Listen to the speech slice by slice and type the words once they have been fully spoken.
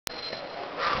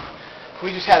We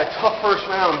just had a tough first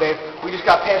round, babe. We just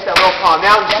got past that little pond.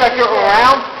 Now, in the second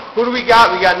round, who do we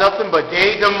got? We got nothing but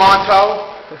Danny DeMonto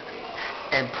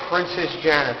and Princess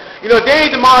Janet. You know, Danny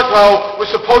DeMonto was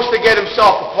supposed to get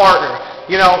himself a partner.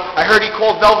 You know, I heard he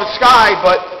called Velvet Sky,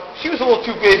 but she was a little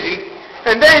too busy.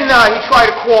 And then he tried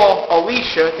to call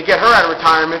Alicia to get her out of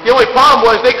retirement. The only problem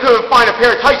was they couldn't find a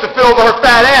pair of tights to fit over her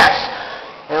fat ass.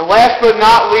 And last but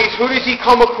not least, who does he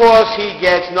come across? He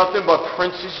gets nothing but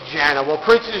Princess Janet. Well,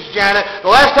 Princess Janet,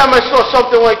 the last time I saw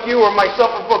something like you, or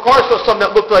myself or Brooke saw something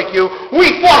that looked like you,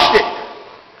 we flushed it.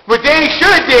 What Danny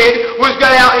should have did was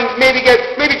go out and maybe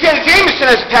Janet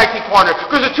Jameson as a tag team partner,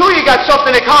 because the two of you got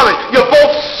something in common. You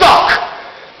both suck.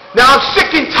 Now I'm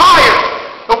sick and tired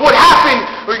of what happened,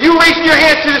 or you raising your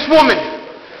hands to this woman.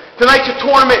 Tonight's a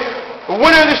tournament. The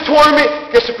winner of this tournament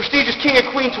gets the prestigious King and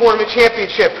Queen Tournament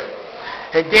Championship.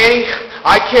 And Danny,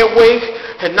 I can't wait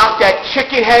to knock that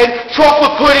chicken head,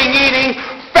 chocolate pudding eating,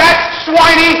 fat,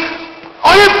 swiny,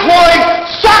 unemployed,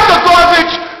 sack of garbage,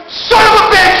 son of a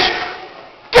bitch,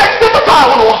 get to the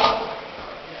Tylenol.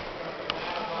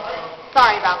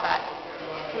 Sorry about that.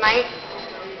 Tonight,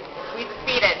 we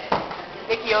defeated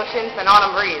Vicky Oceans and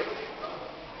Autumn Breeze.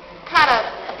 Kind of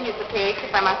a piece of cake,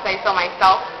 if I must say so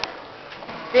myself.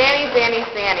 Danny.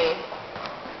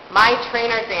 My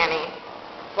trainer, Danny.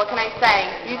 What can I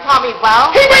say? You taught me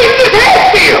well. He raised his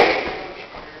hand to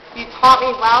you! You taught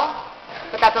me well,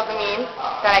 but that doesn't mean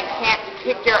that I can't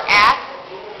kick your ass,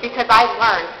 because I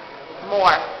learned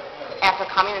more after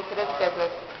coming into this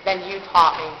business than you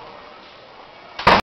taught me.